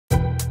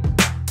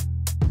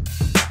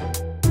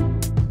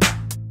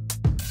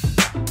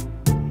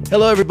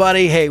Hello,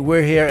 everybody. Hey,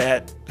 we're here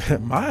at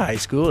my high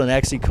school and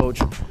actually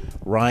Coach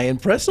Ryan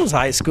Presnell's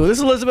high school. This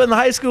is Elizabethton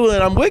High School,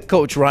 and I'm with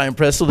Coach Ryan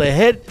Presnell, the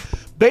head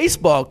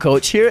baseball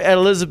coach here at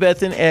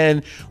Elizabethton.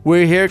 And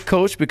we're here,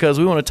 Coach, because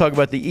we want to talk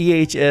about the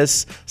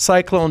EHS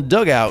Cyclone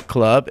Dugout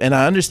Club. And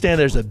I understand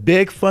there's a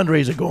big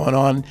fundraiser going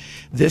on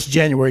this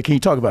January. Can you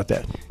talk about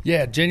that?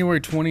 Yeah,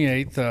 January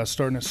 28th,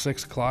 starting at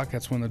 6 o'clock.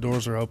 That's when the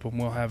doors are open.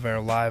 We'll have our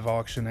live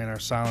auction and our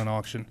silent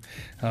auction.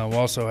 We'll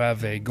also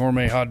have a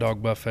gourmet hot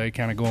dog buffet,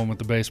 kind of going with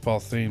the baseball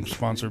theme,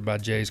 sponsored by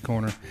Jay's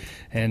Corner.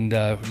 And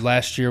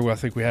last year, I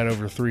think we had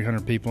over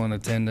 300 people in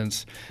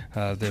attendance.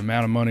 The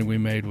amount of money we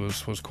made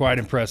was quite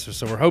impressive.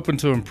 So we're hoping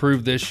to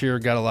improve this year.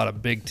 Got a lot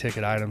of big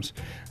ticket items.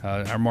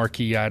 Our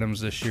marquee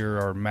items this year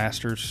are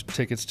Masters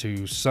tickets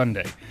to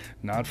Sunday,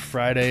 not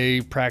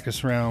Friday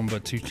practice round,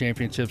 but to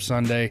Championship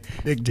Sunday.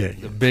 Big day.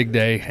 The big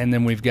day. And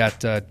then we've got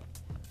 2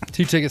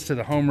 tickets to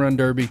the Home Run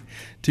Derby,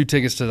 2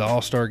 tickets to the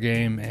All-Star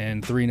Game,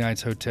 and 3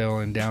 nights hotel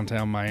in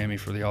downtown Miami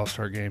for the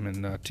All-Star Game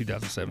in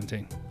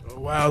 2017.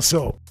 Wow.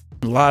 So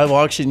live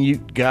auction, you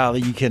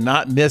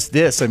cannot miss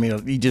this. I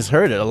mean, you just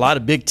heard it. A lot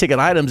of big ticket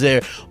items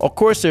there. Of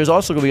course, there's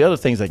also going to be other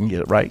things that can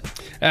get it, right?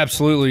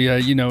 Absolutely.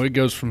 It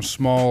goes from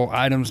small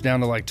items down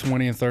to like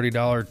 $20 and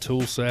 $30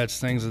 tool sets,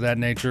 things of that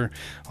nature,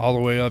 all the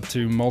way up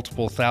to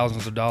multiple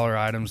thousands of dollar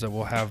items that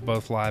we'll have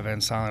both live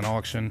and silent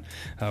auction.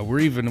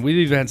 We've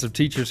even had some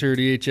teachers here at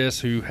EHS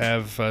who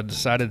have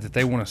decided that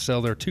they want to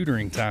sell their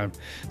tutoring time.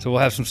 So we'll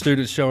have some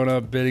students showing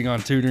up bidding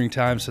on tutoring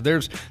time. So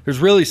there's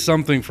really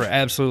something for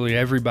absolutely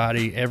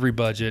everybody, every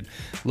budget.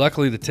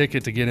 Luckily, the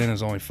ticket to get in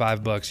is only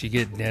 $5. You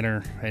get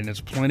dinner, and it's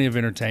plenty of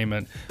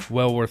entertainment.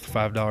 Well worth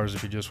 $5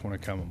 if you just want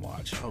to come and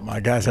watch. Oh my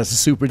gosh, that's a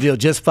super deal.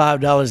 Just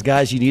 $5,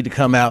 guys. You need to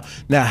come out.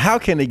 Now, how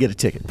can they get a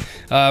ticket?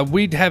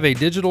 We'd have a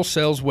digital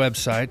sales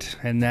website,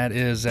 and that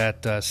is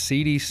at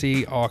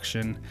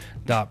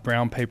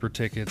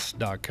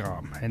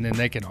cdcauction.brownpapertickets.com. And then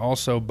they can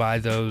also buy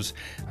those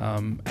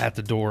at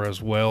the door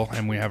as well.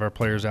 And we have our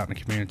players out in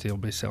the community who'll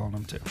be selling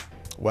them too.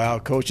 Wow,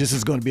 Coach, this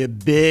is going to be a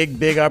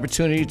big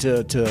opportunity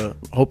to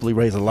hopefully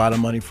raise a lot of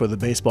money for the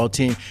baseball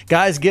team.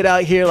 Guys, get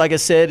out here. Like I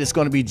said, it's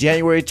going to be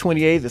January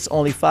 28th. It's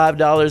only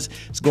 $5.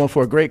 It's going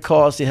for a great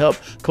cause to help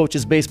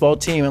Coach's baseball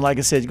team. And like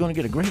I said, you're going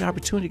to get a great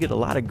opportunity to get a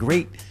lot of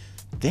great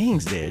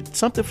things there.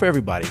 Something for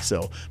everybody.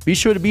 So be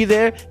sure to be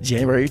there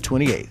January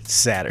 28th,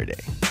 Saturday.